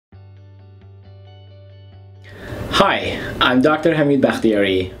Hi, I'm Dr. Hamid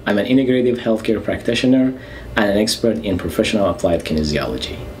Bakhtiari. I'm an integrative healthcare practitioner and an expert in professional applied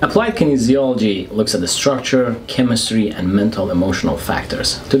kinesiology. Applied kinesiology looks at the structure, chemistry, and mental emotional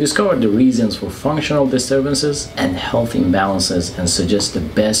factors to discover the reasons for functional disturbances and health imbalances and suggest the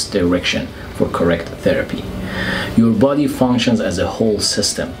best direction for correct therapy. Your body functions as a whole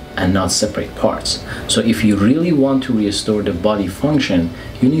system and not separate parts. So if you really want to restore the body function,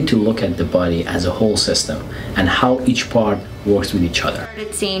 you need to look at the body as a whole system and how each part works with each other. I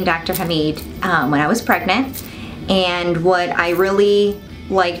started seeing Dr. Hamid when I was pregnant, and what I really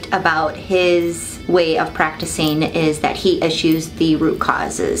liked about his way of practicing is that he issues the root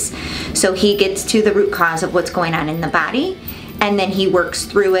causes. So he gets to the root cause of what's going on in the body, and then he works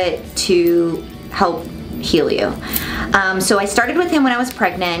through it to help heal you. So I started with him when I was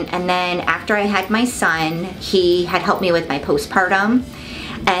pregnant, and then after I had my son, he had helped me with my postpartum,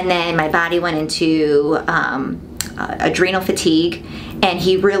 and then my body went into adrenal fatigue, and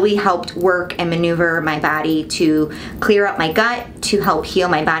he really helped work and maneuver my body to clear up my gut, to help heal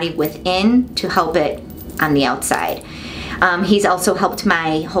my body within, to help it on the outside. He's also helped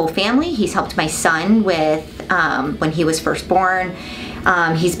my whole family. He's helped my son with when he was first born.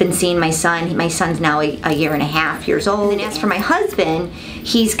 He's been seeing my son. My son's now a year and a half years old. And as for my husband,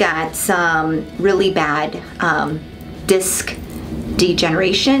 he's got some really bad disc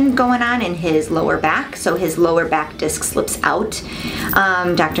degeneration going on in his lower back, so his lower back disc slips out.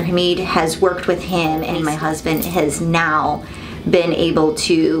 Dr. Hamid has worked with him, and my husband has now been able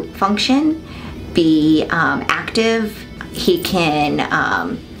to function, be active. He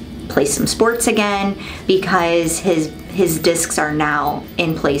can play some sports again because his discs are now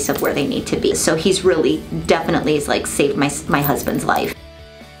in place of where they need to be. So he's really definitely like saved my husband's life.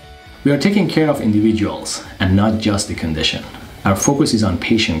 We are taking care of individuals and not just the condition. Our focus is on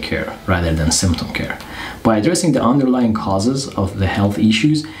patient care rather than symptom care. By addressing the underlying causes of the health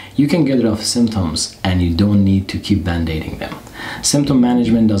issues, you can get rid of symptoms and you don't need to keep band-aiding them. Symptom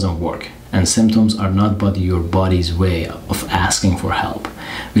management doesn't work, and symptoms are not but your body's way of asking for help.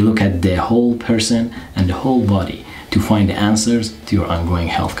 We look at the whole person and the whole body to find the answers to your ongoing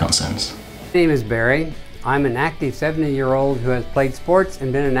health concerns. My name is Barry. I'm an active 70-year-old who has played sports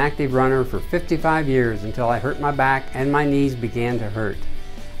and been an active runner for 55 years until I hurt my back and my knees began to hurt.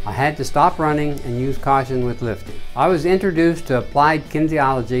 I had to stop running and use caution with lifting. I was introduced to applied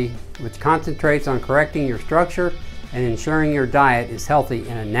kinesiology, which concentrates on correcting your structure and ensuring your diet is healthy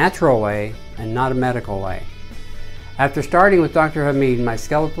in a natural way and not a medical way. After starting with Dr. Hamid, my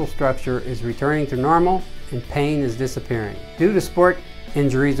skeletal structure is returning to normal and pain is disappearing. Due to sport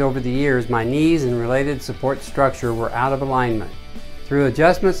injuries over the years, my knees and related support structure were out of alignment. Through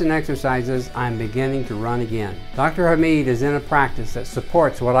adjustments and exercises, I am beginning to run again. Dr. Hamid is in a practice that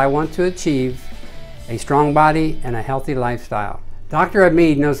supports what I want to achieve, a strong body and a healthy lifestyle. Dr.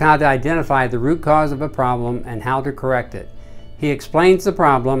 Hamid knows how to identify the root cause of a problem and how to correct it. He explains the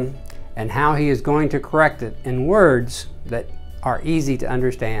problem and how he is going to correct it in words that are easy to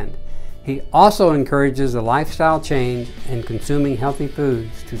understand. He also encourages a lifestyle change and consuming healthy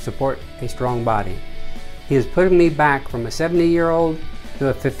foods to support a strong body. He is putting me back from a 70-year-old to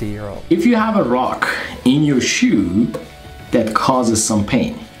a 50-year-old. If you have a rock in your shoe that causes some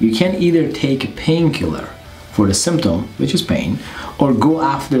pain, you can either take a painkiller for the symptom, which is pain, or go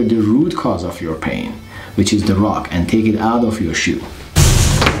after the root cause of your pain, which is the rock, and take it out of your shoe.